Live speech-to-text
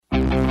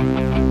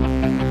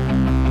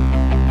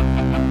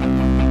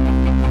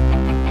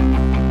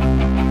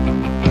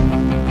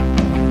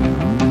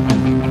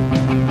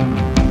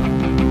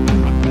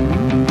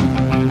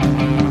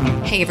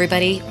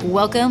everybody.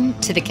 Welcome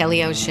to The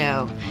Kelly O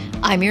Show.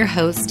 I'm your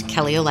host,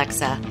 Kelly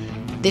Alexa.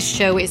 This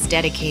show is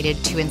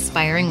dedicated to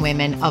inspiring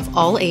women of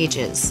all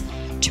ages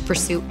to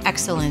pursue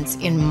excellence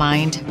in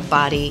mind,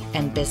 body,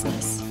 and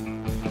business.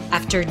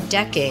 After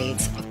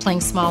decades of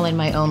playing small in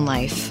my own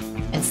life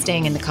and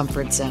staying in the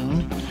comfort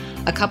zone,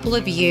 a couple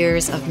of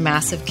years of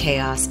massive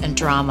chaos and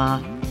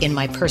drama in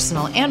my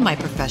personal and my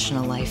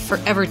professional life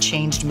forever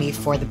changed me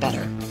for the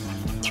better.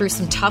 Through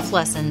some tough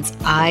lessons,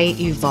 I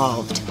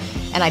evolved,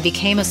 and I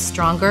became a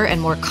stronger and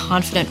more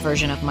confident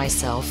version of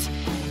myself,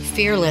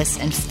 fearless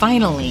and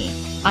finally,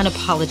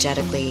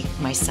 unapologetically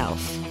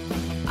myself.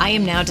 I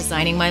am now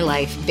designing my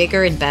life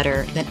bigger and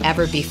better than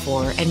ever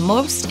before, and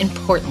most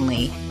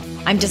importantly,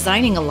 I'm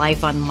designing a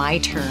life on my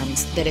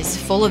terms that is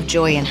full of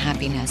joy and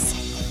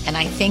happiness. And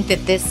I think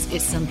that this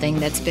is something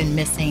that's been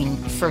missing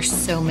for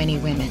so many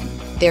women.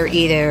 They're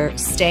either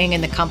staying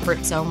in the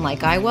comfort zone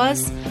like I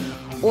was,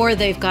 or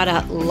they've got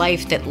a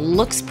life that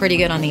looks pretty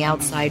good on the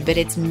outside, but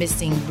it's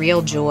missing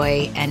real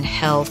joy and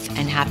health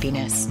and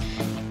happiness.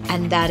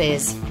 And that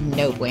is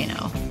no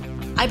bueno.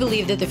 I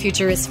believe that the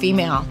future is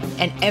female,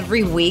 and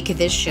every week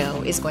this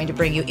show is going to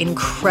bring you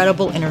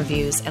incredible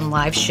interviews and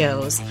live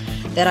shows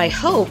that I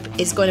hope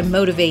is going to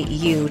motivate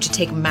you to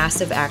take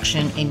massive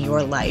action in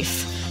your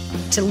life,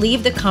 to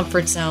leave the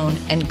comfort zone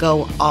and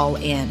go all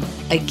in,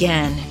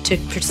 again, to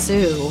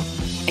pursue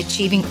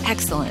achieving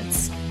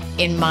excellence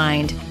in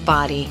mind,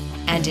 body,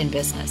 and in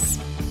business.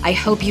 I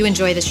hope you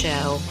enjoy the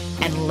show,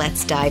 and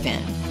let's dive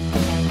in.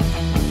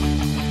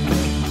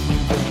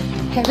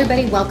 Hey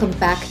everybody, welcome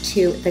back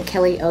to The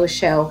Kelly O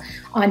Show.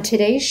 On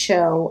today's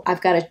show,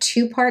 I've got a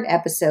two-part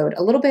episode,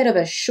 a little bit of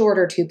a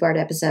shorter two-part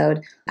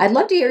episode. I'd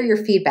love to hear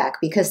your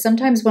feedback because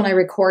sometimes when I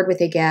record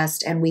with a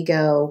guest and we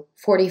go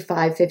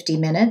 45, 50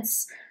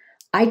 minutes,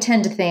 I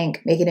tend to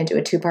think make it into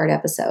a two-part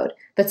episode.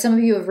 But some of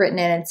you have written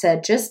in and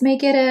said, just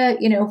make it a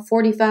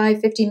 45,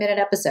 50-minute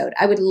episode.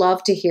 I would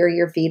love to hear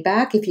your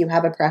feedback if you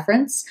have a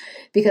preference,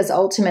 because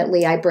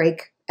ultimately I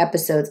break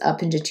episodes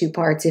up into two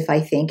parts if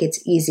I think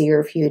it's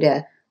easier for you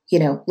to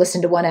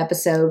listen to one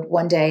episode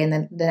one day and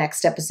then the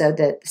next episode,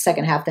 the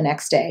second half the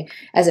next day,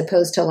 as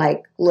opposed to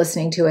like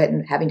listening to it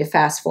and having to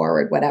fast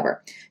forward,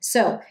 whatever.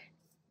 So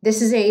this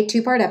is a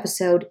two-part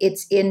episode.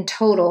 It's in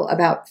total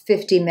about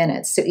 50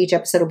 minutes. So each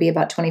episode will be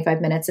about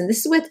 25 minutes. And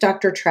this is with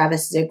Dr.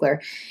 Travis Zigler.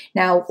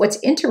 Now, what's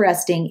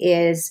interesting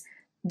is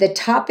the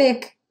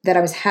topic that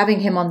I was having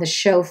him on the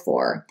show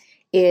for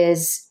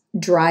is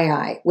dry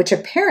eye, which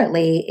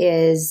apparently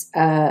is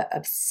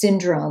a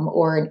syndrome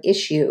or an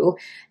issue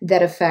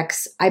that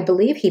affects, I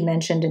believe he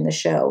mentioned in the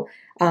show,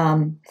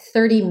 30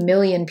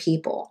 million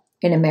people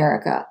in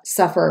America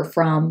suffer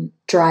from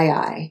dry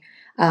eye.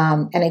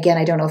 And again,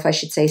 I don't know if I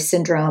should say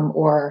syndrome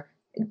or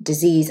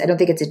disease. I don't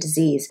think it's a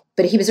disease.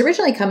 But he was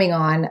originally coming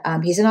on,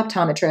 he's an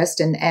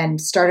optometrist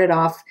and started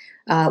off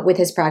with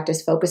his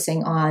practice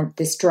focusing on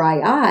this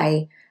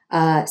dry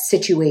eye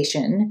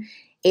situation.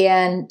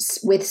 And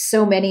with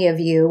so many of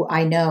you,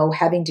 I know,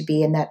 having to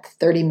be in that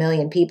 30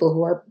 million people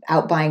who are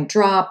out buying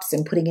drops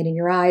and putting it in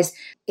your eyes,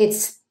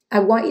 I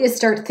want you to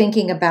start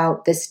thinking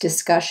about this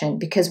discussion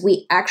because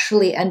we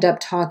actually end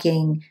up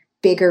talking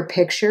bigger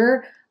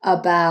picture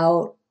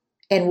about,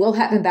 and we'll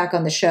have him back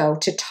on the show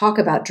to talk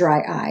about dry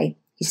eye.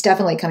 He's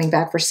definitely coming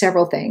back for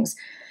several things.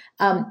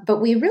 But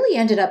we really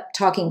ended up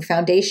talking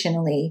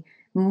foundationally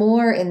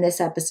more in this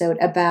episode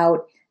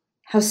about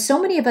how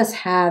so many of us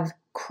have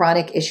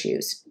chronic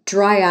issues.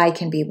 Dry eye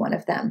can be one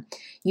of them.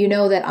 You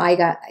know that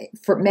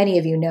for many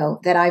of you know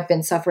that I've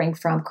been suffering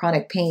from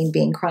chronic pain,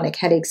 being chronic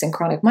headaches and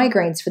chronic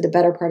migraines for the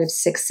better part of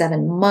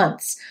 6-7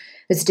 months.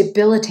 It's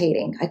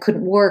debilitating. I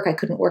couldn't work. I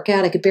couldn't work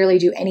out. I could barely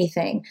do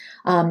anything.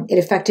 It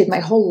affected my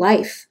whole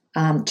life,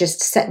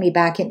 just set me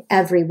back in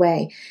every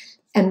way.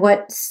 And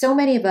what so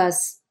many of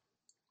us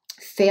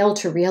fail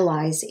to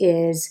realize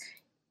is,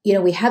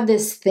 we have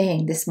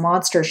this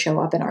monster show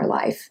up in our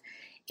life.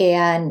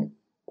 And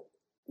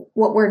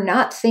what we're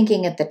not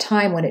thinking at the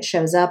time when it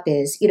shows up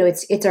is,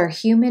 it's our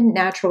human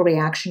natural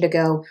reaction to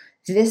go,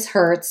 this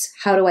hurts.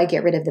 How do I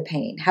get rid of the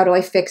pain? How do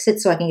I fix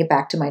it so I can get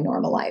back to my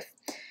normal life?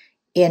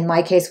 In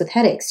my case with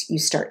headaches, you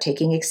start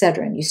taking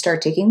Excedrin. You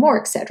start taking more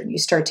Excedrin. You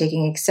start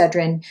taking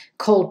Excedrin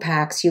cold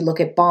packs. You look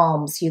at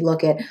balms. You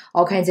look at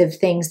all kinds of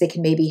things that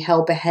can maybe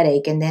help a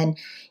headache. And then,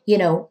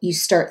 you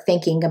start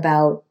thinking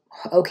about,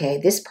 okay,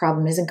 this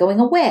problem isn't going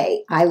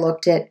away. I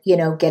looked at,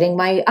 getting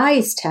my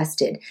eyes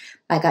tested.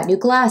 I got new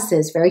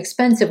glasses, very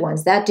expensive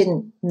ones. That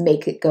didn't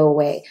make it go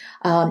away.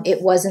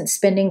 It wasn't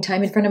spending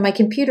time in front of my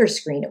computer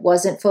screen. It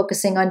wasn't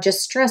focusing on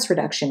just stress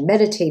reduction,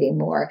 meditating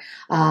more,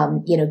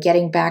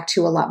 getting back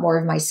to a lot more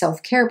of my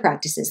self-care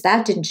practices.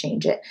 That didn't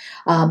change it.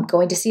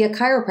 Going to see a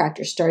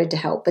chiropractor started to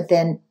help, but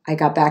then I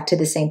got back to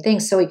the same thing.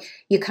 So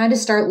you kind of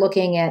start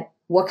looking at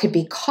what could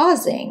be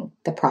causing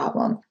the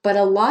problem. But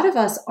a lot of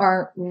us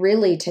aren't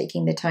really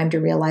taking the time to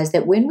realize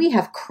that when we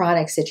have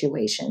chronic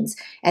situations,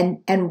 and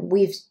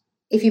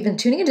if you've been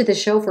tuning into the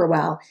show for a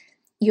while,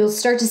 you'll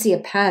start to see a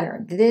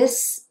pattern.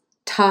 This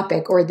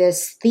topic or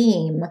this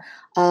theme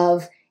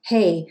of,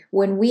 hey,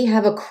 when we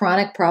have a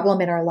chronic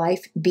problem in our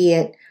life, be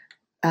it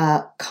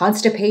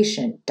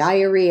constipation,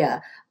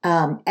 diarrhea,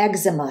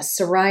 eczema,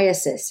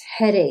 psoriasis,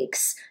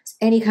 headaches,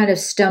 any kind of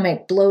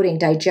stomach, bloating,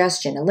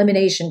 digestion,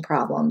 elimination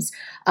problems,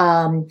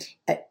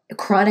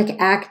 chronic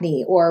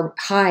acne or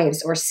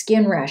hives or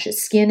skin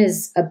rashes. Skin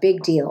is a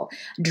big deal.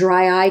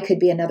 Dry eye could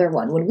be another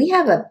one. When we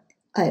have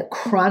a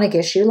chronic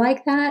issue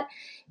like that,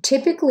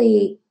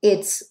 typically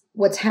it's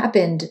what's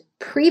happened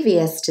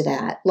previous to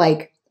that,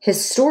 like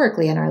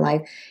historically in our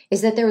life,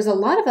 is that there was a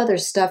lot of other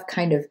stuff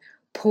kind of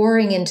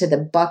pouring into the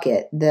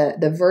bucket,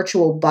 the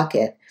virtual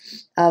bucket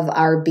of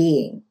our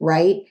being,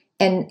 right?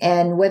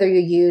 And whether you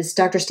use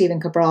Dr.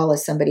 Stephen Cabral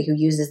is somebody who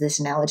uses this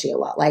analogy a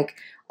lot, like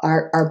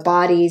our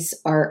bodies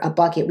are a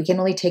bucket. We can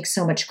only take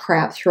so much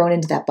crap thrown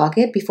into that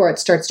bucket before it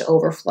starts to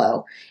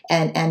overflow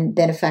and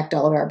then affect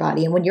all of our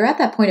body. And when you're at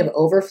that point of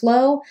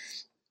overflow,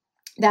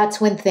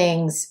 that's when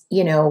things,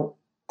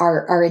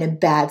 are in a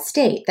bad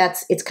state.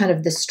 It's kind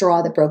of the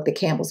straw that broke the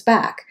camel's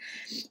back.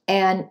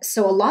 And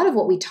so a lot of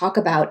what we talk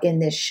about in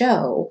this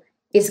show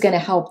is going to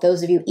help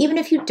those of you, even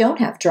if you don't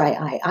have dry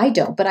eye. I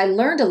don't, but I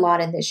learned a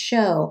lot in this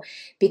show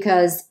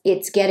because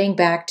it's getting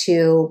back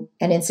to,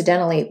 and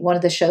incidentally, one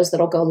of the shows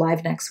that'll go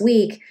live next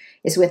week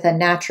is with a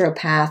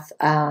naturopath,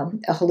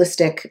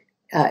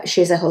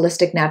 she has a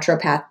holistic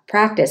naturopath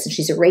practice, and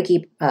she's a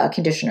Reiki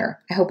conditioner.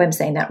 I hope I'm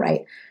saying that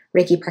right.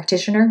 Reiki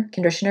practitioner,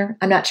 conditioner.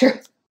 I'm not sure.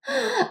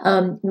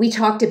 We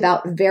talked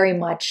about very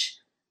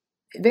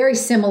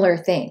similar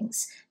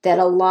things, that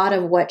a lot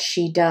of what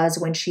she does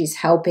when she's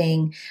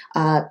helping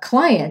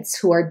clients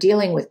who are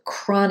dealing with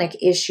chronic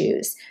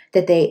issues,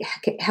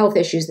 health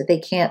issues that they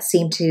can't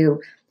seem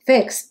to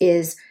fix,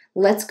 is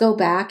let's go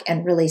back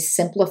and really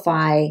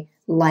simplify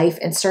life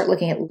and start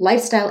looking at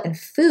lifestyle and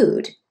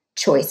food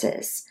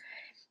choices.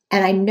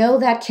 And I know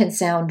that can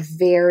sound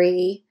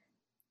very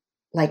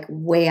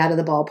way out of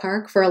the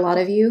ballpark for a lot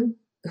of you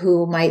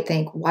who might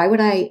think, why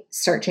would I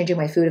start changing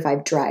my food if I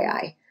have dry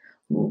eye?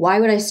 Why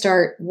would I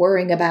start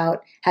worrying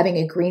about having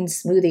a green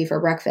smoothie for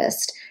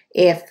breakfast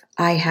if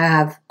I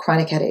have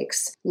chronic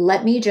headaches?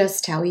 Let me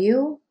just tell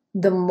you,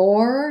 the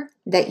more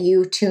that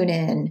you tune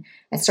in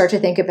and start to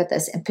think about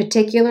this, and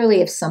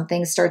particularly if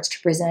something starts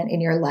to present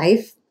in your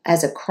life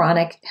as a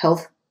chronic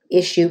health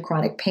issue,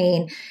 chronic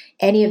pain,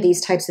 any of these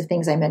types of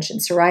things I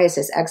mentioned,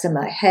 psoriasis,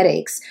 eczema,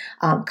 headaches,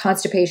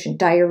 constipation,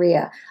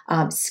 diarrhea,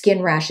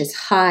 skin rashes,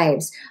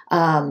 hives,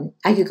 I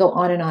could go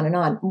on and on and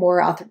on,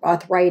 more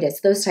arthritis,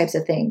 those types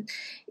of things.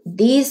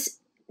 These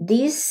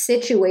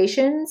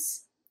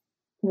situations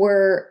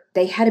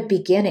they had a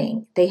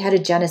beginning, they had a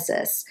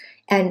genesis.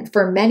 And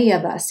for many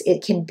of us,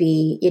 it can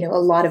be, a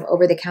lot of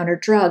over-the-counter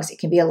drugs. It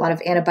can be a lot of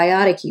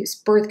antibiotic use,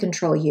 birth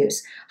control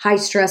use, high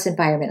stress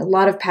environment, a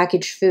lot of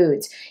packaged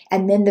foods,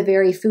 and then the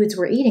very foods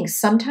we're eating.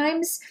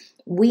 Sometimes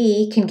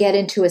we can get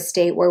into a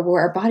state where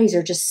our bodies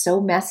are just so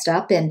messed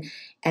up and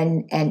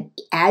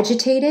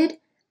agitated,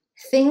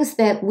 things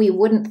that we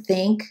wouldn't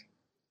think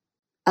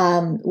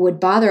would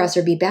bother us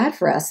or be bad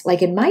for us.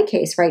 Like in my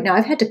case right now,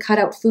 I've had to cut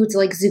out foods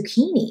like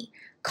zucchini,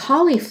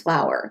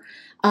 cauliflower,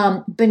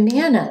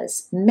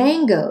 bananas,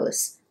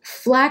 mangoes,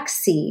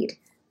 flaxseed,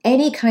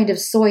 any kind of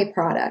soy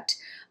product,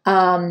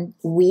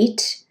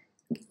 wheat,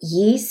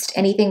 yeast,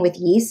 anything with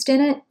yeast in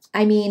it.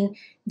 I mean,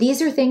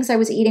 these are things I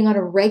was eating on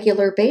a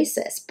regular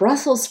basis.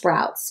 Brussels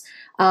sprouts.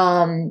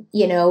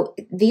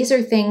 These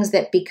are things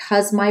that,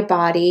 because my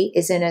body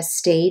is in a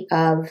state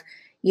of,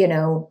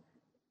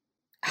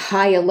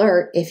 high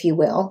alert, if you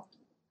will,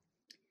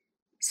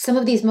 some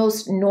of these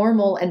most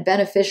normal and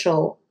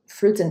beneficial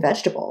fruits and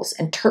vegetables,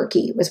 and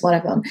turkey was one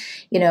of them,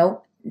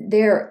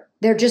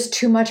 they're just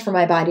too much for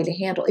my body to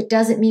handle. It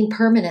doesn't mean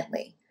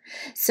permanently.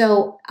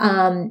 So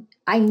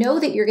I know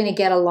that you're going to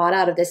get a lot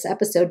out of this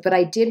episode, but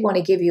I did want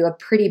to give you a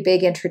pretty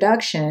big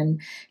introduction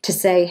to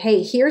say,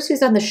 hey, here's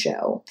who's on the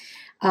show.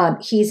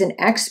 He's an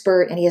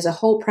expert and he has a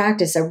whole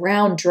practice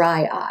around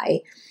dry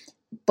eye,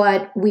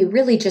 but we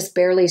really just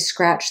barely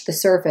scratched the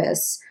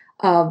surface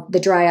of the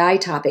dry eye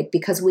topic,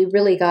 because we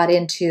really got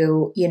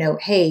into,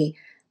 hey,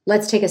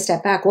 let's take a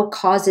step back. What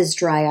causes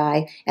dry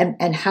eye,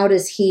 and how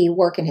does he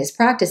work in his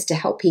practice to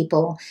help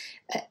people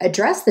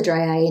address the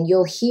dry eye? And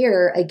you'll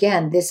hear,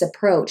 again, this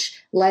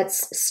approach.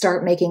 Let's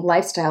start making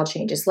lifestyle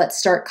changes. Let's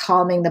start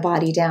calming the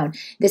body down.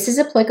 This is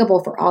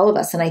applicable for all of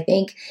us. And I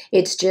think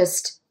it's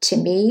just, to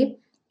me,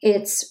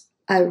 it's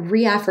a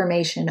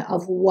reaffirmation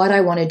of what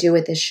I want to do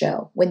with this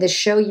show. When the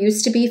show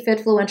used to be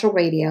Fitfluential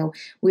Radio,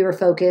 we were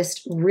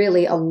focused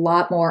really a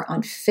lot more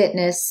on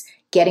fitness,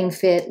 getting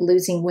fit,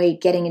 losing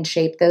weight, getting in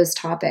shape, those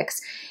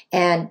topics.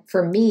 And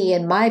for me,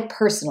 in my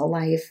personal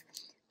life,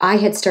 I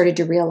had started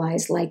to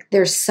realize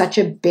there's such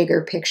a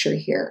bigger picture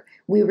here.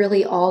 We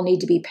really all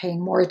need to be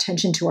paying more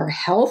attention to our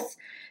health,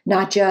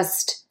 not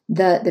just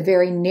the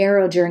very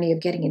narrow journey of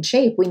getting in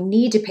shape. We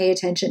need to pay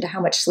attention to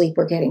how much sleep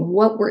we're getting,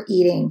 what we're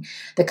eating,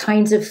 the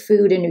kinds of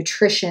food and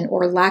nutrition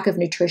or lack of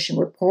nutrition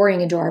we're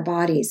pouring into our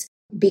bodies.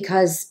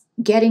 Because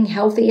getting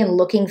healthy and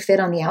looking fit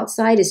on the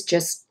outside is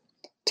just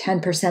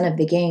 10% of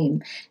the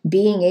game.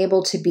 Being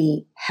able to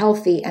be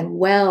healthy and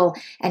well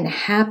and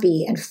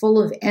happy and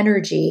full of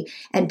energy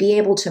and be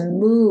able to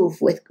move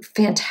with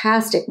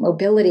fantastic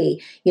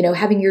mobility,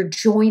 having your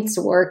joints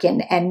work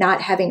and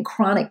not having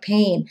chronic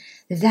pain,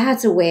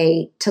 that's a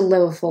way to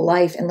live a full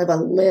life and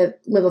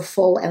live a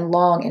full and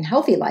long and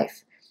healthy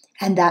life.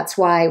 And that's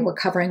why we're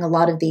covering a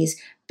lot of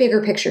these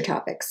bigger picture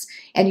topics.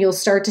 And you'll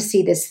start to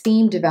see this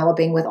theme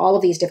developing with all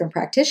of these different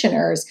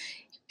practitioners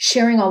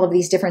sharing all of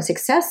these different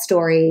success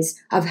stories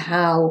of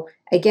how,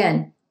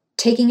 again,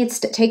 taking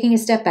a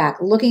step back,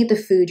 looking at the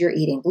food you're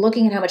eating,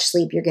 looking at how much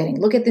sleep you're getting,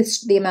 look at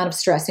the amount of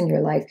stress in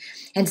your life.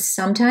 And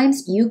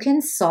sometimes you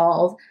can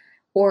solve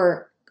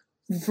or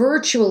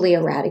virtually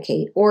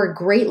eradicate or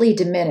greatly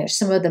diminish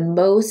some of the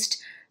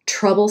most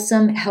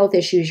troublesome health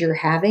issues you're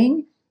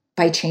having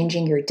by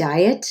changing your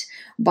diet,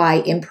 by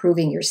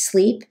improving your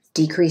sleep,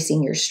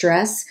 decreasing your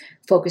stress,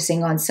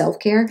 focusing on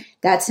self-care.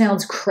 That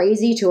sounds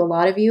crazy to a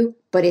lot of you,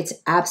 but it's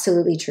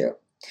absolutely true.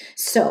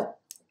 So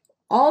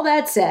all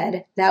that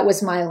said, that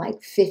was my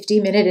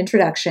 50-minute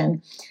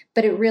introduction,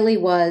 but it really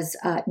was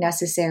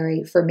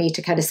necessary for me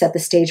to kind of set the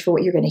stage for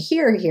what you're going to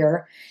hear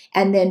here.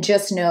 And then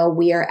just know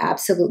we are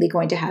absolutely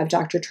going to have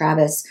Dr.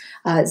 Travis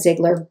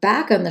Zigler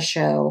back on the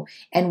show,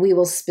 and we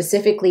will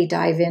specifically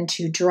dive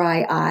into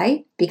dry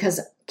eye, because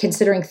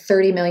considering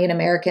 30 million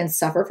Americans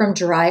suffer from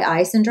dry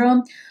eye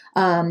syndrome,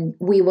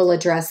 we will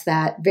address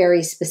that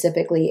very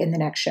specifically in the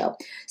next show.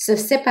 So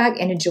sit back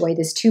and enjoy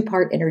this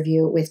 2-part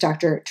interview with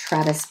Dr.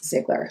 Travis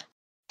Zigler.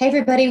 Hey,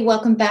 everybody.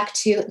 Welcome back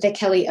to the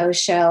Kelly O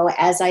Show.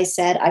 As I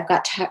said, I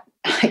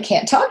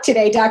can't talk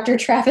today, Dr.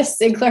 Travis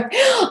Zigler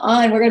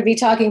on. We're going to be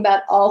talking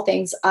about all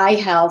things eye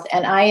health.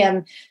 And I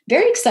am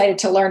very excited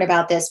to learn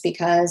about this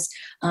because,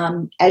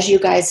 as you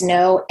guys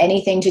know,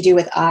 anything to do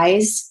with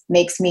eyes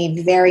makes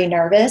me very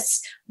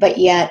nervous. But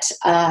yet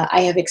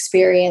I have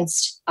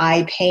experienced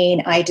eye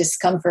pain, eye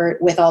discomfort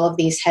with all of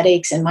these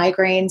headaches and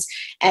migraines.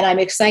 And I'm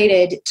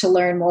excited to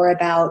learn more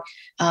about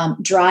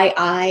dry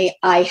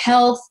eye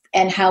health,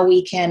 and how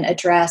we can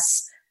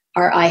address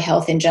our eye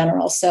health in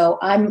general. So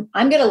I'm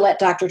going to let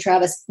Dr.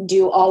 Travis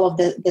do all of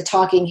the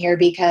talking here,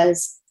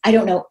 because I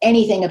don't know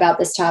anything about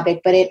this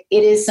topic, but it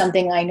is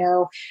something I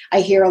know.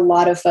 I hear a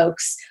lot of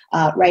folks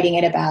writing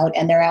it about,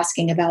 and they're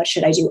asking about,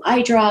 should I do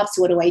eye drops?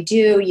 What do I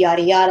do?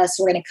 Yada, yada.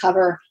 So we're going to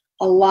cover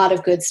a lot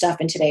of good stuff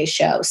in today's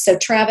show. So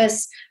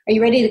Travis, are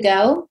you ready to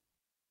go?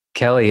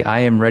 Kelly, I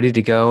am ready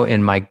to go.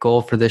 And my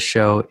goal for this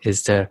show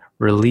is to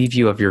relieve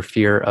you of your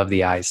fear of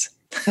the eyes.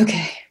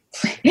 Okay.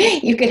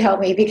 You could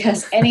help me,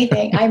 because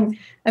anything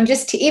I'm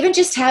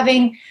just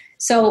having,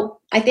 so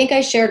I think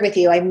I shared with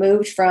you, I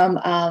moved from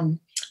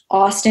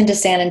Austin to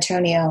San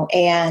Antonio,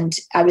 and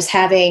I was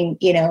having,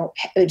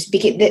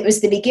 it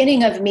was the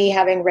beginning of me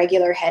having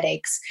regular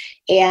headaches,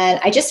 and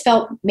I just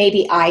felt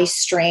maybe eye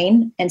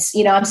strain. And,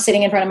 I'm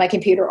sitting in front of my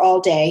computer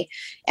all day,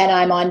 and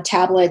I'm on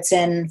tablets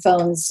and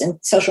phones and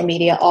social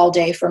media all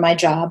day for my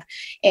job.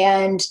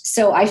 And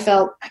so I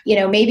felt,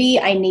 maybe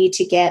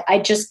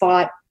I just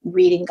bought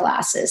reading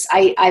glasses.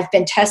 I've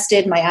been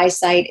tested. My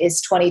eyesight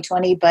is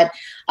 20/20, but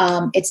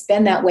it's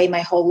been that way my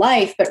whole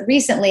life. But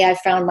recently I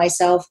found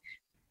myself,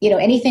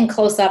 anything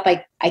close up,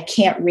 I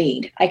can't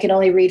read. I can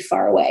only read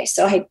far away.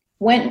 So I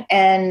went,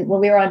 and when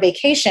we were on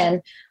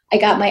vacation, I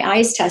got my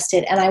eyes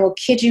tested, and I will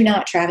kid you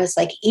not, Travis,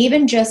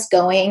 even just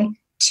going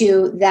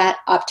to that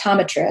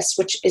optometrist,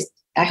 which is,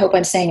 I hope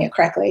I'm saying it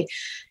correctly,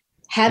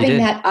 having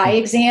that eye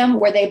exam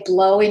where they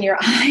blow in your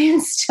eye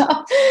and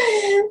stuff,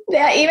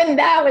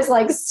 that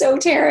was so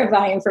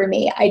terrifying for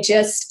me. I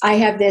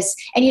have this,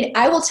 and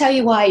I will tell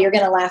you why. You're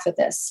going to laugh at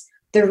this.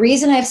 The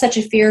reason I have such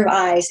a feer of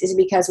eyes is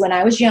because when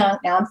I was young,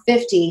 now I'm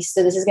 50,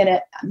 so this is going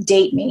to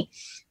date me,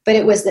 but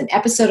it was an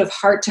episode of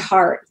Heart to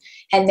Heart.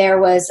 And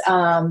there was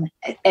an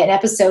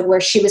episode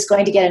where she was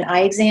going to get an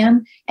eye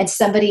exam, and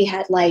somebody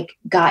had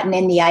gotten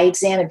in the eye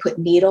exam and put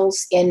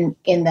needles in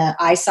the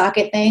eye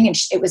socket thing, and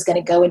it was going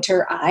to go into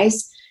her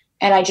eyes.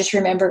 And I just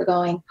remember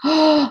going,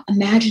 oh,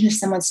 imagine if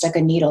someone stuck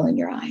a needle in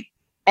your eye.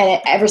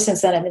 And ever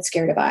since then, I've been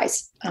scared of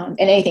eyes and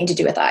anything to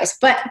do with eyes.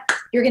 But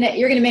you're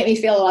gonna make me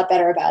feel a lot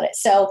better about it.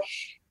 So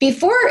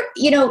before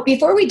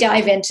we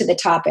dive into the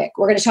topic,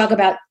 we're going to talk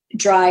about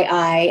dry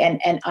eye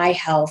and eye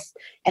health,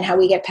 and how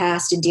we get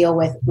past and deal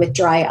with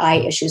dry eye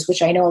issues,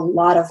 which I know a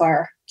lot of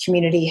our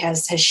community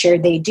has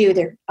shared they do.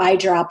 They're eye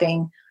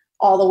dropping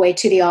all the way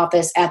to the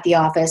office, at the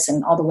office,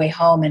 and all the way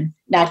home, and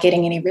not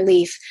getting any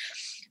relief.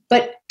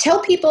 But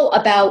tell people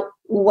about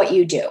what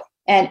you do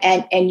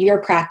and your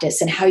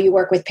practice, and how you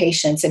work with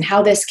patients, and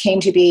how this came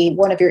to be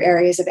one of your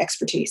areas of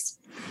expertise.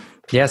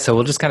 Yeah, so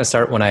we'll just kind of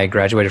start when I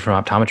graduated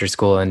from optometry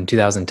school in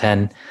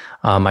 2010.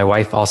 My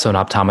wife, also an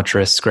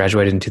optometrist,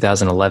 graduated in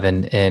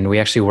 2011, and we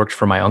actually worked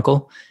for my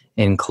uncle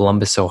in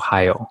Columbus,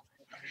 Ohio.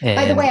 And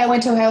by the way, I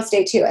went to Ohio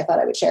State too. I thought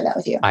I would share that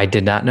with you. I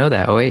did not know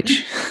that, OH.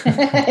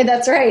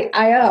 That's right,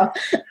 IO.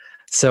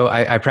 So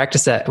I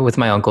practiced that with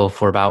my uncle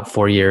for about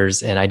 4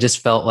 years, and I just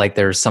felt like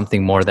there was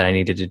something more that I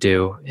needed to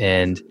do,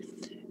 and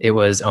it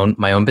was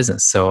my own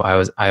business. So I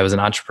was an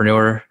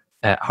entrepreneur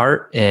at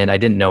heart, and I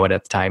didn't know it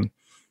at the time.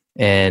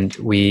 And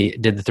we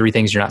did the 3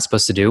 things you're not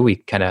supposed to do. We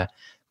kind of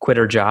quit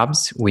our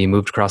jobs. We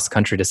moved across the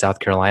country to South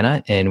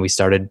Carolina, and we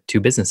started 2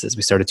 businesses.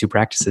 We started 2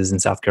 practices in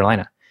South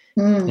Carolina.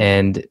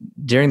 And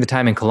during the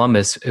time in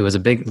Columbus, it was a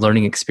big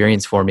learning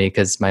experience for me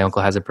because my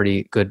uncle has a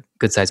pretty good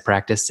sized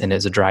practice, and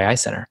it's a dry eye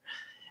center.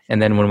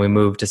 And then when we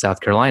moved to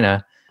South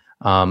Carolina,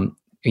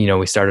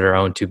 we started our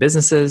own 2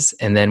 businesses,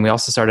 and then we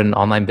also started an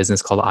online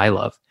business called I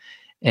Love.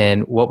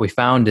 And what we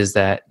found is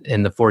that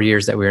in the 4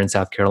 years that we were in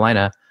South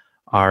Carolina,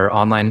 our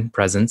online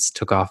presence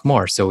took off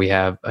more. So we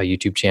have a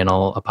YouTube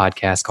channel, a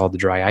podcast called The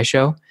Dry Eye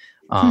Show.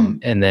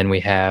 And then we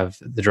have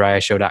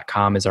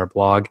thedryeyeshow.com is our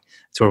blog.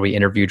 It's where we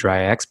interview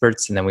dry eye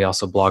experts. And then we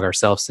also blog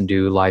ourselves and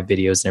do live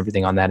videos and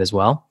everything on that as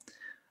well.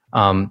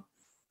 And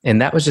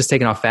that was just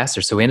taking off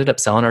faster. So we ended up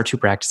selling our 2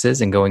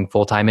 practices and going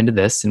full-time into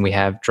this. And we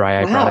have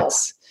dry eye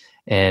products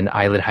and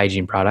eyelid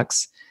hygiene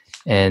products.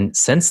 And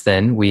since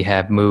then, we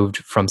have moved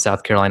from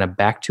South Carolina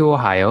back to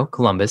Ohio,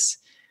 Columbus,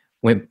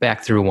 went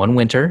back through one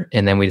winter,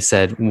 and then we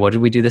said, what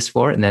did we do this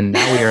for? And then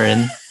now we are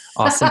in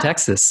Austin,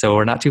 Texas. So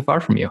we're not too far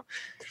from you.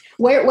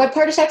 What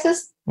part of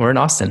Texas? We're in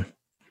Austin.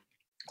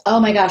 Oh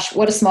my gosh,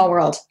 what a small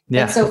world.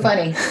 Yeah. That's so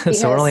funny.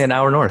 So we're only an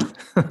hour north.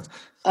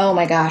 Oh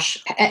my gosh.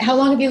 How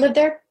long have you lived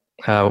there?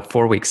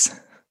 4 weeks.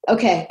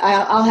 Okay.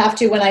 I'll have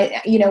to, when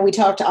we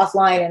talked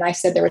offline and I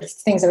said there were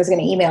things I was going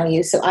to email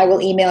you. So I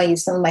will email you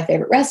some of my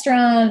favorite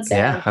restaurants.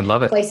 Yeah, I'd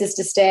love it. Places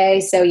to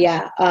stay. So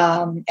yeah.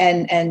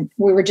 And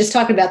we were just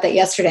talking about that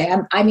yesterday.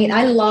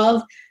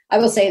 I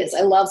will say this,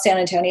 I love San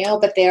Antonio,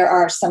 but there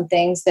are some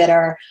things that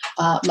are,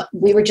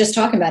 we were just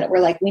talking about it.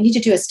 We're like, we need to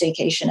do a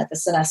staycation at the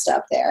Sonesta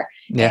up there.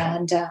 Yeah.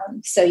 And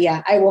so,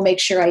 yeah, I will make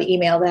sure I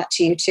email that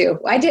to you too.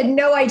 I did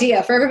no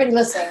idea for everybody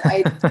listening.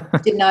 I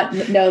did not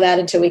know that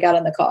until we got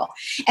on the call.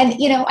 And,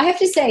 I have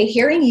to say,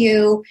 hearing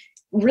you,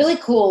 really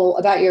cool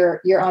about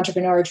your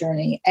entrepreneur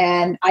journey.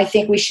 And I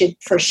think we should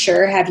for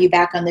sure have you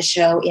back on the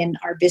show in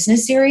our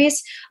business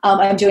series.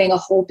 I'm doing a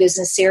whole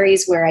business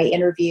series where I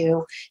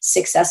interview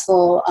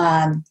successful,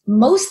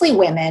 mostly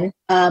women.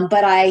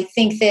 But I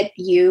think that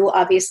you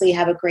obviously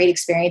have a great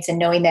experience in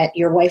knowing that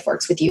your wife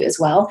works with you as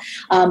well.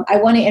 I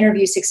want to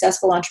interview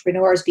successful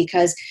entrepreneurs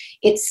because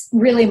it's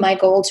really my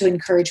goal to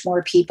encourage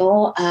more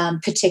people,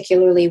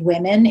 particularly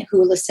women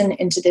who listen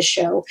into this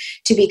show,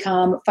 to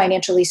become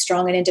financially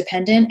strong and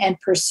independent and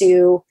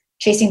pursue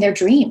chasing their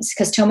dreams.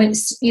 Because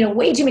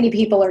way too many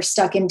people are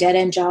stuck in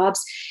dead-end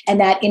jobs, and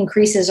that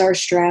increases our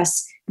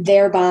stress,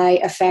 thereby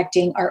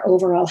affecting our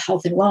overall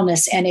health and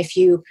wellness. And if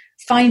you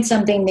find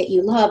something that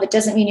you love, it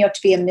doesn't mean you have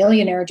to be a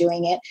millionaire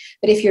doing it.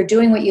 But if you're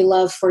doing what you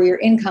love for your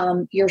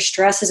income, your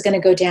stress is going to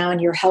go down,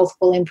 your health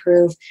will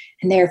improve,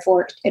 and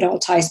therefore it all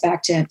ties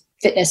back to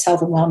fitness,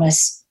 health, and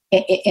wellness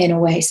in a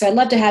way. So I'd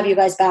love to have you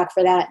guys back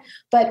for that.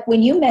 But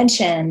when you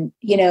mention,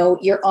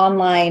 your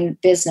online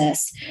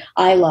business,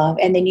 I Love,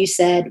 and then you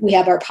said, we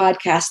have our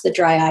podcast, The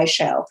Dry Eye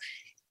Show.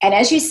 And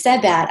as you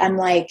said that, I'm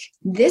like,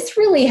 this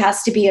really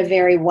has to be a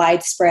very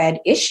widespread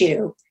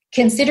issue,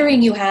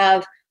 considering you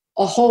have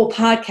a whole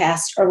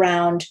podcast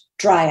around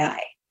dry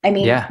eye. I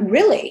mean,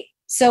 really?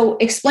 So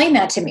explain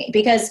that to me,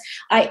 because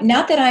I'm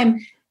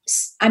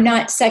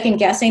not second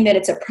guessing that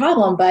it's a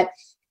problem, but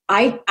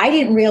I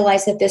didn't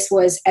realize that this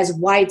was as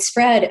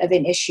widespread of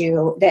an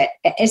issue.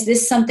 Is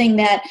this something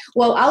that,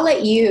 I'll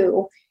let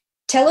you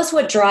tell us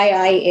what dry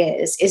eye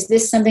is. Is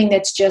this something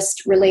that's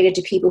just related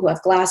to people who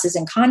have glasses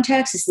and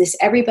contacts? Is this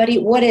everybody?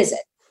 What is it?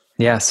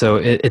 Yeah, so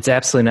it's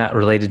absolutely not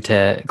related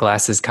to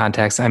glasses,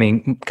 contacts. I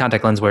mean,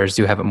 contact lens wearers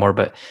do have it more,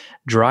 but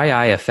dry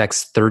eye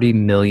affects 30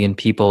 million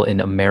people in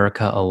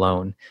America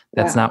alone.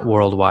 That's not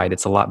worldwide.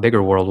 It's a lot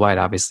bigger worldwide,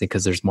 obviously,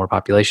 because there's more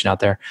population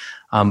out there.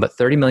 But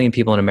 30 million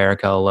people in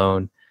America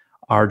alone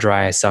are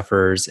dry eye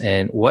sufferers.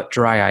 And what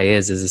dry eye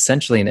is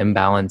essentially an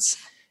imbalance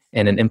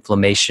and an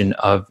inflammation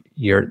of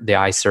the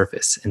eye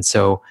surface. And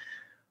so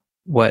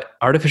what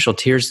artificial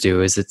tears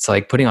do is it's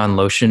like putting on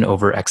lotion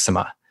over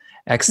eczema.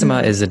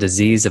 Eczema is a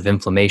disease of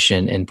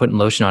inflammation, and putting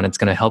lotion on it's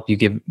going to help you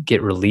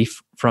get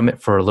relief from it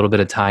for a little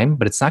bit of time,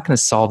 but it's not going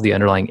to solve the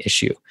underlying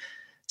issue.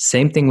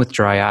 Same thing with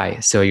dry eye.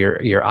 So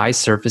your eye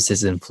surface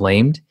is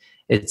inflamed,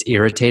 it's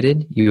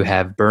irritated, you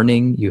have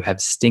burning, you have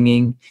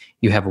stinging,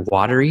 you have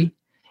watery.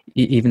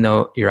 Even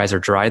though your eyes are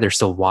dry, they're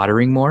still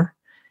watering more.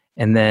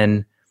 And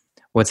then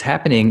what's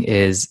happening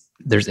is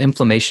there's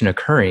inflammation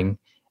occurring.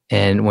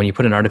 And when you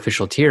put an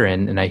artificial tear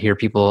in, and I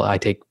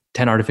take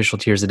 10 artificial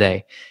tears a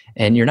day,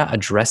 and you're not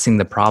addressing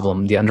the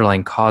problem, the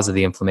underlying cause of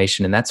the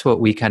inflammation. And that's what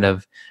we kind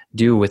of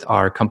do with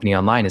our company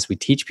online, is we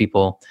teach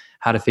people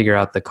how to figure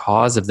out the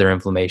cause of their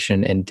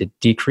inflammation and to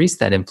decrease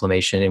that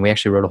inflammation. And we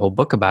actually wrote a whole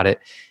book about it.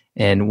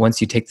 And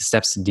once you take the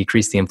steps to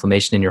decrease the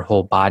inflammation in your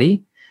whole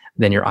body,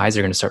 then your eyes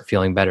are going to start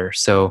feeling better.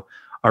 So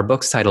our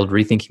book's titled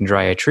Rethinking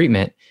Dry Eye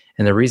Treatment.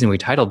 And the reason we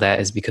titled that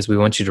is because we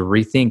want you to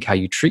rethink how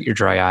you treat your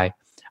dry eye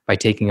by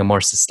taking a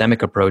more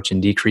systemic approach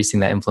and decreasing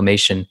that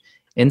inflammation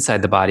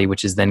inside the body,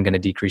 which is then going to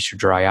decrease your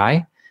dry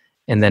eye.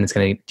 And then it's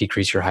going to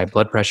decrease your high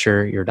blood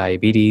pressure, your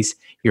diabetes,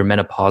 your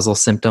menopausal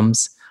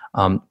symptoms.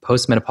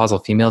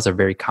 Postmenopausal females are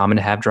very common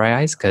to have dry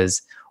eyes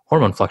because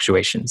hormone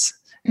fluctuations.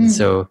 And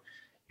so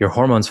your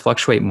hormones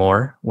fluctuate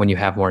more when you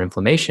have more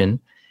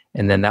inflammation,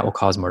 and then that will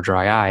cause more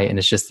dry eye. And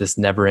it's just this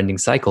never ending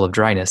cycle of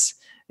dryness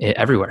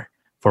everywhere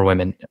for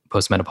women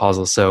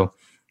postmenopausal. So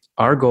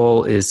our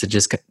goal is to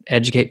just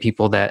educate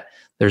people that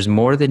there's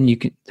more that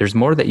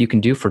you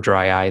can do for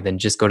dry eye than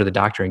just go to the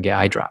doctor and get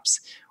eye drops.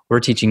 We're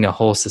teaching a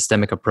whole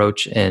systemic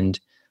approach. And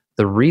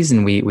the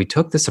reason we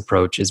took this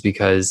approach is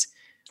because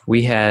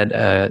we had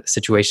a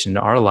situation in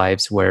our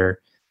lives where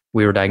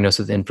we were diagnosed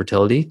with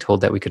infertility, told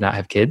that we could not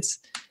have kids.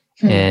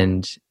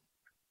 And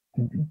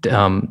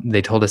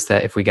they told us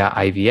that if we got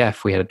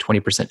IVF, we had a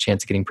 20%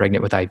 chance of getting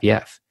pregnant with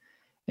IVF.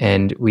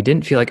 And we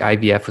didn't feel like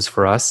IVF was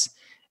for us.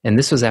 And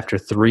this was after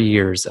 3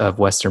 years of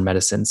Western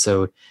medicine.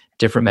 So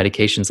different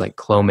medications like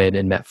Clomid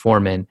and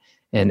metformin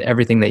and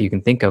everything that you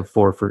can think of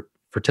for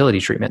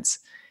fertility treatments.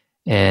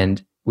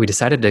 And we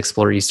decided to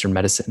explore Eastern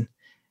medicine.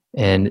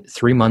 And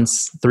 3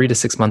 to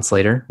 6 months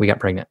later, we got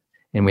pregnant.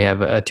 And we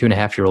have a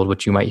 2.5-year-old,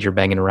 which you might hear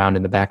banging around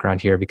in the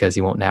background here because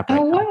he won't nap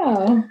right now.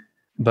 Oh, wow.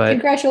 But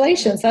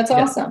congratulations. That's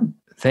awesome.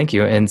 Thank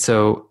you. And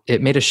so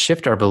it made us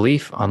shift our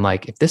belief on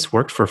like, if this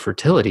worked for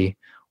fertility,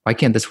 why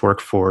can't this work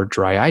for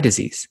dry eye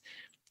disease?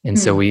 And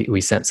so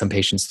we sent some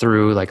patients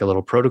through like a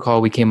little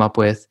protocol we came up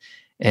with,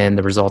 and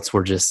the results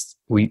were just,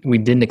 we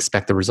didn't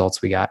expect the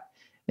results we got.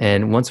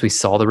 And once we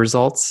saw the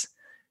results,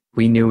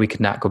 we knew we could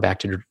not go back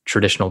to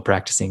traditional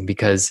practicing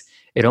because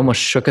it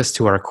almost shook us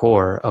to our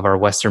core of our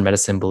Western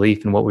medicine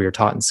belief and what we were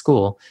taught in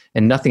school.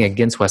 And nothing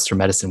against Western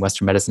medicine.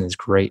 Western medicine is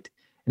great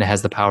and it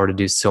has the power to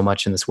do so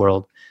much in this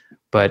world.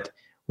 But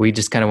we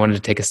just kind of wanted to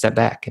take a step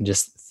back and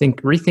just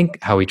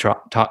rethink how we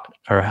taught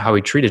or how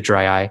we treated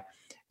dry eye.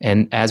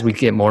 And as we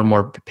get more and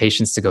more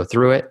patients to go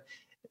through it,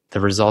 the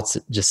results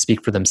just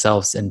speak for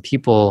themselves. And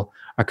people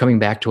are coming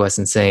back to us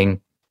and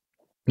saying,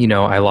 you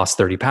know, I lost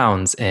 30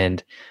 pounds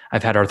and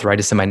I've had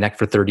arthritis in my neck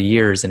for 30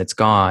 years and it's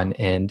gone.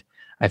 And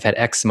I've had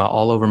eczema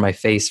all over my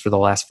face for the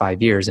last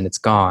 5 years and it's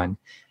gone.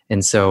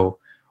 And so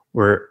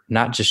we're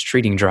not just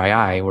treating dry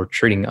eye, we're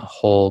treating a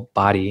whole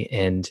body,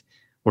 and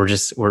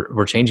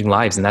we're changing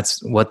lives. And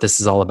that's what this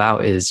is all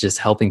about, is just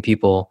helping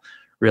people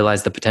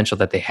realize the potential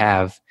that they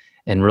have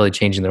and really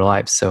changing their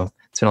lives. So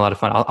it's been a lot of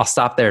fun. I'll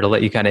stop there to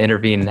let you kind of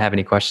intervene and have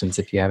any questions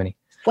if you have any.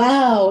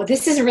 Wow.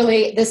 This is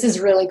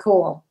really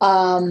cool.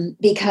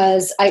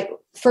 Because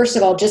first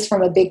of all, just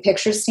from a big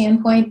picture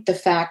standpoint, the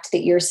fact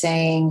that you're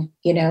saying,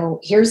 you know,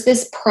 here's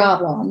this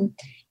problem,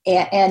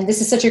 and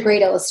this is such a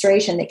great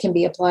illustration that can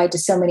be applied to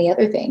so many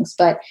other things.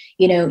 But,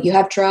 you know, you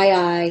have dry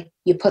eye,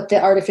 you put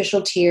the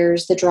artificial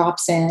tears, the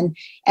drops in,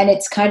 and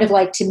it's kind of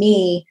like, to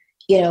me,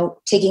 you know,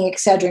 taking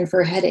Excedrin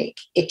for a headache.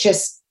 It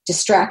just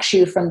distracts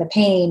you from the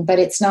pain, but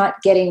it's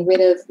not getting rid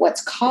of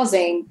what's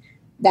causing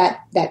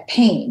that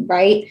pain,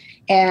 right?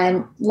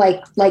 And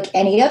like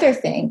any other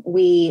thing,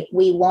 we're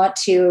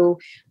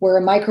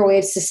a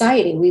microwave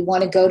society. We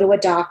want to go to a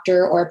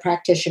doctor or a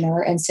practitioner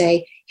and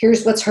say,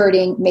 here's what's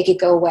hurting, make it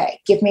go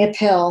away. Give me a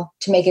pill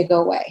to make it go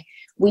away.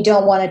 We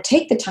don't want to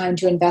take the time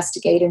to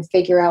investigate and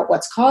figure out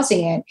what's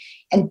causing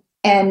it.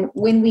 And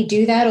when we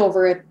do that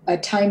over a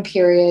time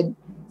period,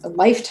 a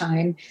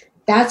lifetime,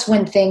 that's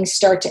when things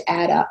start to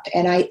add up.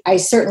 And I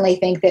certainly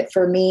think that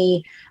for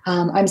me,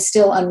 I'm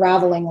still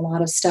unraveling a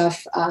lot of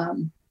stuff,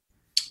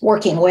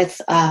 working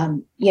with,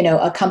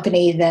 a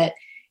company that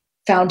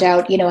found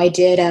out, I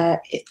did,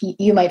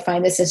 you might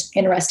find this as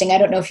interesting. I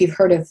don't know if you've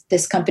heard of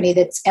this company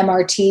that's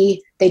MRT.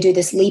 They do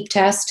this LEAP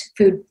test,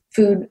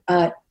 food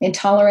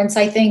intolerance,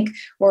 I think,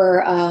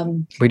 or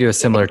we do a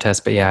similar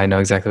test, but yeah, I know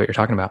exactly what you're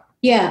talking about.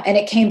 Yeah. And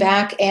it came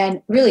back,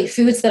 and really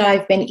foods that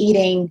I've been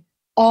eating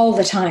all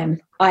the time,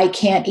 I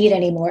can't eat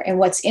anymore. And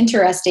what's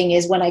interesting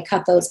is when I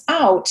cut those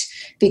out,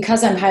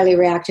 because I'm highly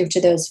reactive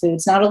to those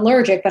foods, not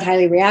allergic, but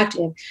highly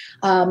reactive,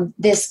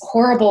 this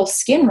horrible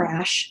skin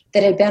rash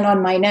that had been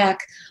on my neck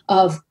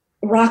of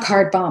rock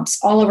hard bumps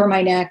all over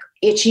my neck,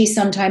 itchy,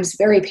 sometimes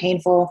very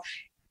painful,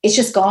 it's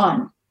just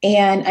gone.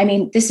 And I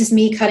mean, this is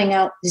me cutting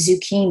out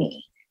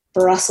zucchini,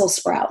 Brussels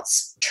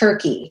sprouts,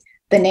 turkey,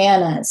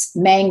 bananas,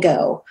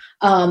 mango,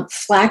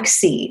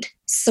 flaxseed,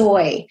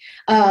 soy.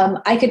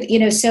 I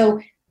could,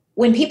 so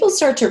when people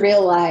start to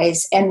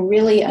realize and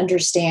really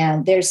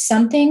understand there's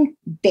something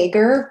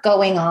bigger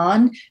going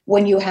on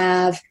when you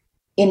have,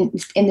 in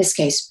this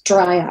case,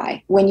 dry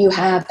eye, when you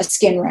have a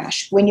skin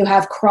rash, when you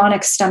have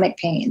chronic stomach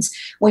pains,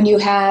 when you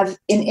have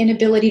an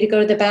inability to go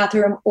to the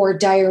bathroom or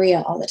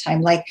diarrhea all the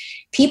time. Like,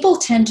 people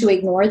tend to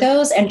ignore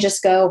those and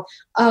just go,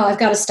 oh, I've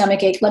got a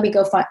stomach ache. Let me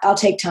go I'll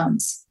take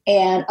Tums.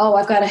 And, oh,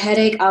 I've got a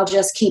headache. I'll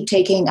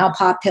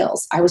pop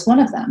pills. I was one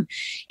of them.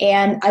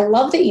 And I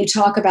love that you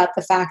talk about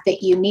the fact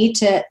that you need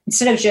to,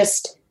 instead of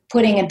just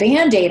putting a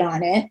Band-Aid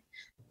on it,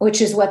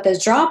 which is what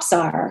those drops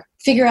are,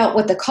 figure out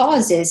what the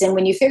cause is. And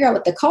when you figure out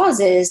what the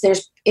cause is,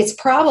 it's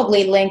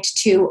probably linked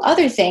to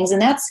other things.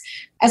 And that's,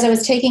 as I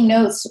was taking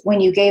notes when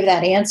you gave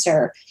that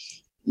answer,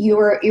 you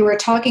were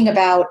talking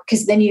about,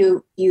 because then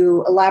you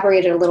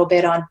elaborated a little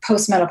bit on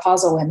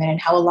postmenopausal women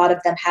and how a lot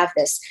of them have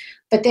this.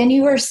 But then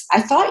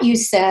I thought you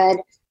said,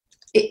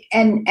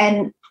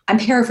 and I'm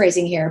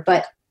paraphrasing here,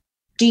 but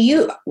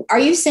Are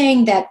you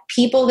saying that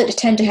people that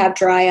tend to have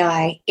dry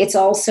eye, it's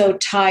also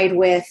tied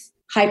with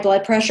high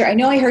blood pressure? I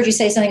know I heard you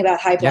say something about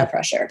high blood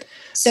pressure.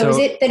 So is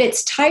it that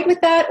it's tied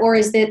with that, or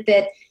is it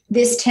that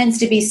this tends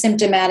to be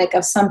symptomatic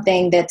of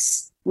something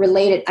that's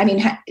related? I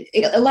mean,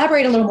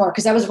 elaborate a little more,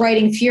 because I was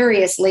writing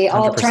furiously,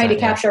 all trying to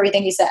capture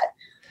everything you said.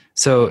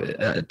 So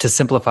to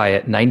simplify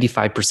it,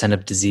 95%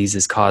 of disease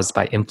is caused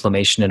by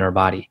inflammation in our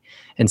body.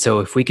 And so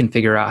if we can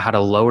figure out how to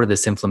lower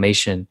this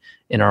inflammation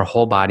in our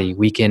whole body,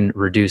 we can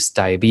reduce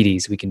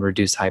diabetes, we can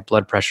reduce high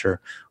blood pressure,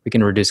 we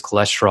can reduce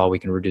cholesterol, we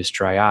can reduce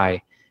dry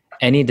eye.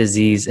 Any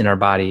disease in our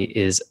body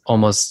is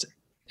almost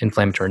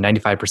inflammatory,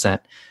 95%.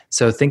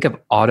 So think of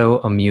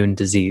autoimmune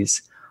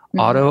disease.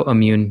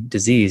 Autoimmune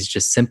disease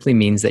just simply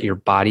means that your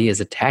body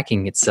is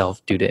attacking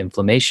itself due to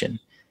inflammation.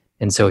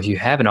 And so if you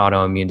have an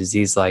autoimmune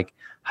disease like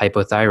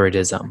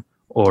hypothyroidism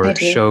or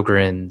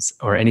Sjogren's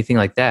or anything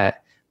like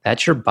that,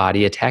 that's your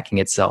body attacking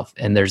itself.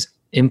 And there's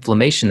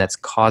inflammation that's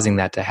causing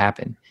that to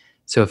happen.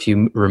 So if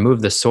you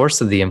remove the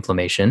source of the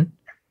inflammation,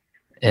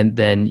 and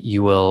then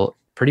you will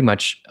pretty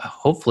much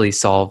hopefully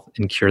solve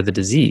and cure the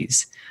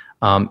disease.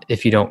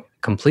 If you don't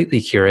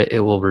completely cure it,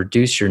 it will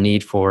reduce your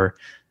need for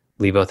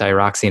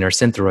levothyroxine or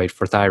Synthroid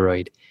for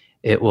thyroid.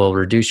 It will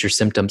reduce your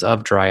symptoms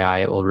of dry eye.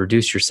 It will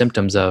reduce your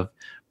symptoms of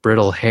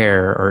brittle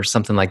hair or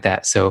something like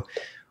that. So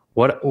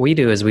what we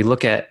do is we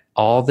look at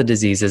all the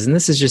diseases, and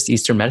this is just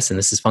Eastern medicine.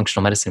 This is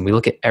functional medicine. We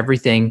look at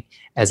everything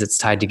as it's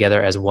tied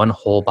together as one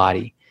whole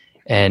body.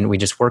 And we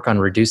just work on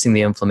reducing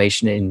the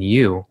inflammation in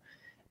you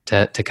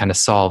to kind of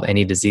solve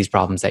any disease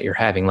problems that you're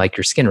having, like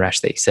your skin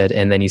rash that you said.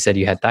 And then you said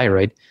you had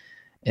thyroid.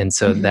 And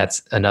so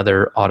that's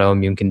another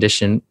autoimmune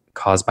condition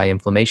caused by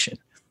inflammation.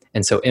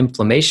 And so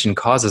inflammation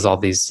causes all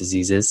these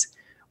diseases.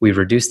 We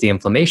reduce the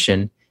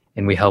inflammation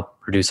and we help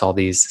reduce all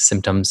these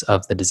symptoms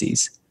of the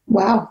disease.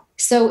 Wow.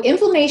 So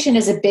inflammation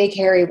is a big,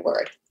 hairy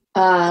word.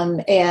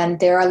 And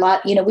there are a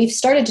lot, we've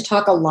started to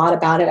talk a lot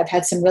about it. I've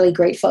had some really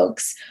great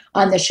folks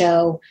on the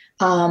show.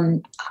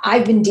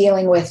 I've been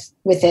dealing with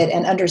it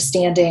and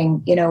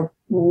understanding,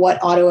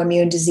 what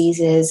autoimmune disease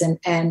is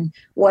and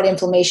what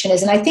inflammation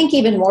is. And I think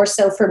even more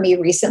so for me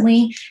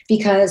recently,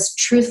 because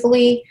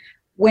truthfully,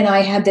 when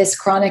I had this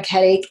chronic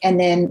headache and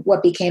then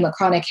what became a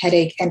chronic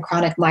headache and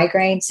chronic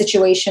migraine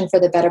situation for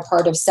the better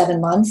part of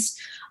 7 months,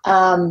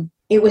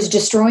 it was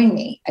destroying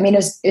me. I mean,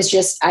 it was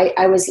just,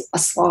 I was a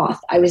sloth.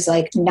 I was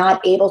like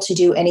not able to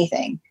do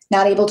anything,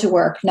 not able to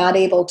work, not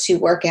able to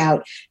work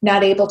out,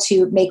 not able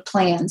to make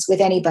plans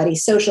with anybody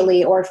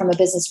socially or from a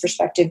business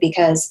perspective,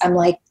 because I'm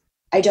like,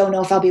 I don't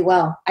know if I'll be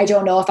well. I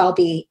don't know if I'll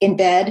be in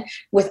bed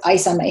with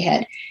ice on my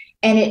head.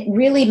 And it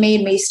really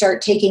made me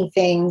start taking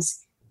things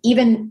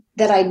even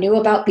that I knew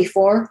about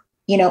before,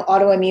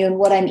 autoimmune,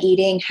 what I'm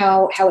eating,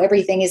 how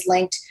everything is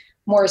linked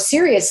more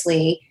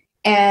seriously.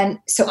 And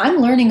so I'm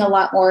learning a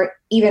lot more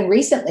even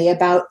recently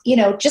about,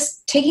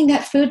 just taking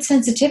that food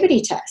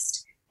sensitivity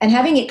test and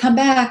having it come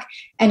back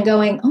and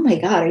going, oh my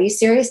God, are you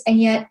serious?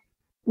 And yet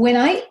when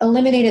I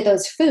eliminated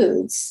those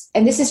foods,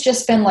 and this has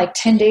just been like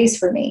 10 days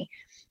for me,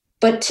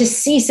 but to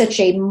see such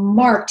a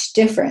marked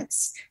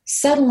difference,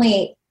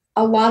 suddenly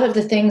a lot of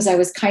the things I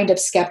was kind of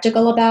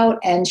skeptical about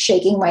and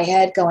shaking my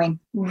head going,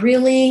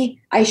 really?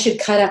 I should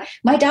cut out.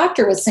 My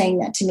doctor was saying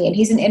that to me, and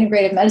he's an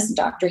integrative medicine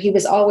doctor. He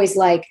was always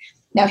like,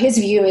 now his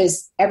view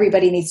is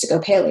everybody needs to go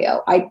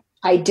paleo.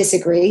 I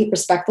disagree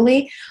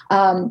respectfully.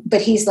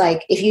 But he's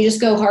like, if you just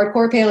go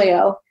hardcore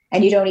paleo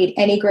and you don't eat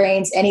any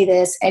grains, any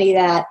this, any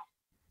that,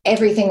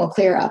 everything will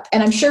clear up.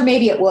 And I'm sure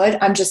maybe it would.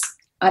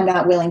 I'm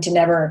not willing to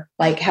never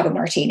have a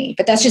martini,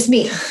 but that's just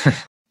me.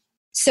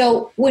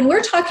 So when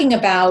we're talking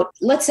about,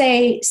 let's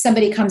say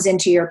somebody comes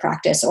into your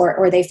practice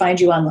or they find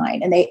you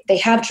online and they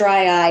have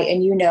dry eye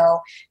and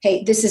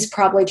hey, this is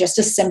probably just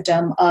a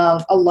symptom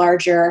of a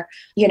larger,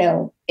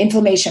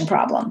 inflammation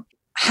problem.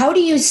 How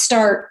do you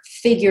start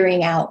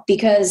figuring out?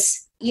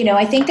 Because,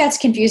 I think that's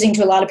confusing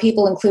to a lot of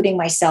people, including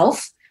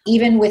myself.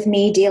 Even with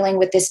me dealing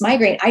with this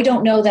migraine, I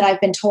don't know that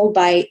I've been told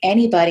by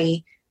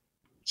anybody,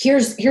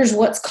 here's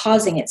what's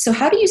causing it. So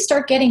how do you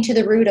start getting to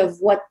the root of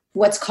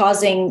what's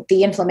causing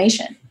the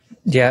inflammation?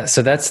 Yeah,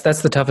 so that's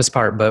the toughest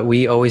part, but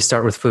we always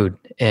start with food.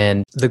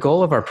 And the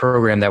goal of our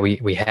program that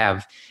we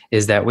have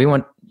is that we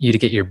want you to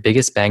get your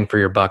biggest bang for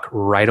your buck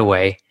right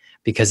away,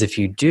 because if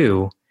you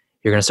do,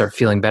 you're going to start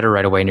feeling better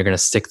right away and you're going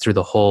to stick through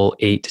the whole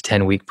 8 to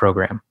 10 week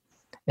program.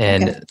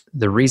 And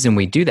the reason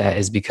we do that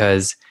is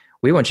because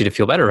we want you to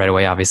feel better right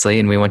away, obviously,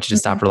 and we want you to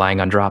stop relying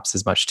on drops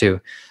as much too.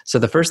 So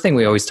the first thing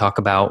we always talk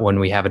about when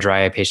we have a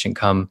dry eye patient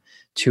come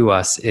to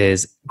us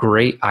is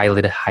great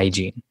eyelid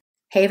hygiene.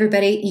 Hey,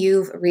 everybody,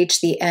 you've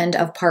reached the end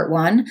of part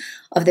 1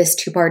 of this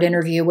 2-part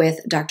interview with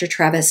Dr.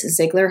 Travis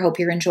Zigler. Hope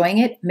you're enjoying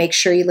it. Make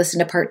sure you listen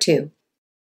to part 2.